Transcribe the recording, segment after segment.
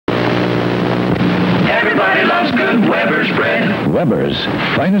good Weber's bread. Weber's,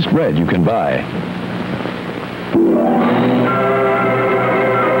 finest bread you can buy.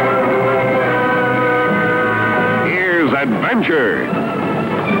 Here's adventure.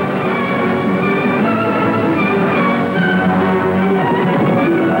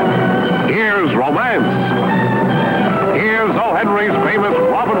 Here's romance. Here's O. Henry's famous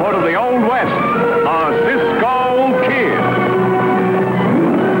Robin Hood of the Old West, a Cisco Kid.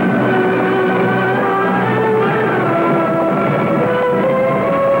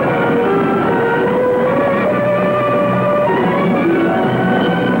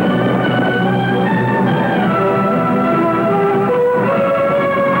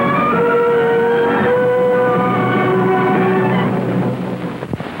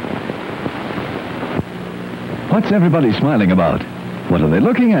 What's everybody smiling about? What are they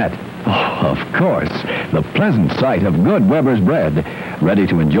looking at? Oh, of course, the pleasant sight of good Weber's bread, ready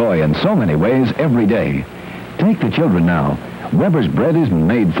to enjoy in so many ways every day. Take the children now. Weber's bread is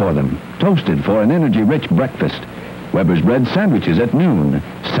made for them, toasted for an energy-rich breakfast. Weber's bread sandwiches at noon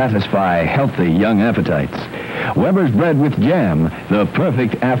satisfy healthy young appetites. Weber's bread with jam, the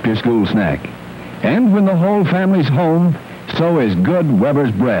perfect after-school snack. And when the whole family's home, so is good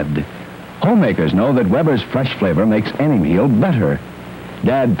Weber's bread. Homemakers know that Weber's fresh flavor makes any meal better.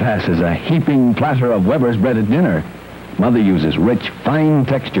 Dad passes a heaping platter of Weber's bread at dinner. Mother uses rich,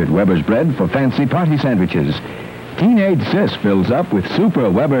 fine-textured Weber's bread for fancy party sandwiches. Teenage sis fills up with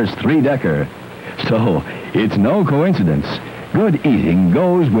Super Weber's three-decker. So, it's no coincidence. Good eating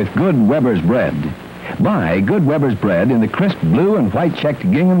goes with good Weber's bread. Buy good Weber's bread in the crisp blue and white checked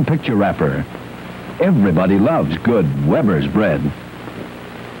gingham picture wrapper. Everybody loves good Weber's bread.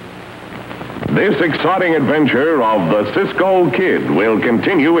 This exciting adventure of the Cisco Kid will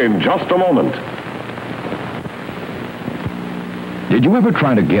continue in just a moment. Did you ever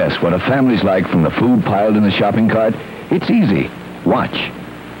try to guess what a family's like from the food piled in the shopping cart? It's easy. Watch.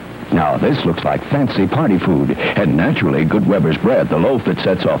 Now, this looks like fancy party food, and naturally good Weber's bread, the loaf that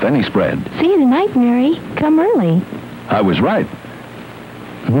sets off any spread. See you tonight, Mary. Come early. I was right.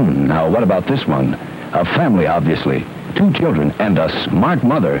 Now, what about this one? A family, obviously. 2 children and a smart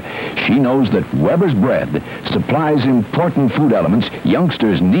mother. She knows that Weber's bread supplies important food elements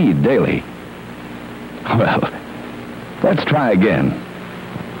youngsters need daily. Well, let's try again.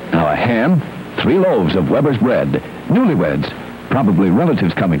 Now, a ham, 3 loaves of Weber's bread, newlyweds, probably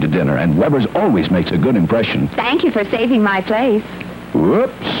relatives coming to dinner, and Weber's always makes a good impression. Thank you for saving my place.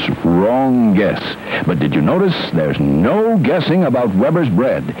 Whoops, wrong guess. But did you notice there's no guessing about Weber's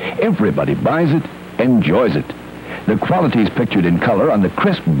bread? Everybody buys it, enjoys it. The quality's pictured in color on the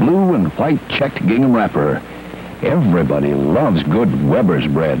crisp blue and white checked gingham wrapper. Everybody loves good Weber's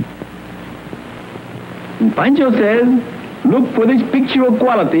bread. Pancho says, look for this picture of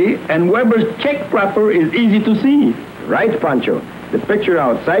quality, and Weber's check wrapper is easy to see. Right, Pancho. The picture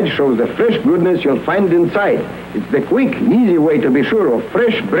outside shows the fresh goodness you'll find inside. It's the quick, easy way to be sure of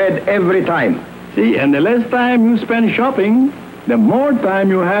fresh bread every time. See, and the less time you spend shopping, the more time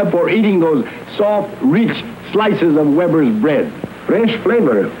you have for eating those soft, rich slices of Weber's bread. Fresh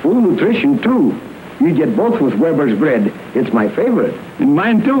flavor, full nutrition, too. You get both with Weber's bread. It's my favorite. And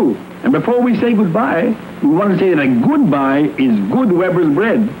mine, too. And before we say goodbye, we want to say that a goodbye is good Weber's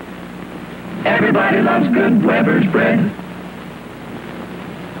bread. Everybody loves good Weber's bread.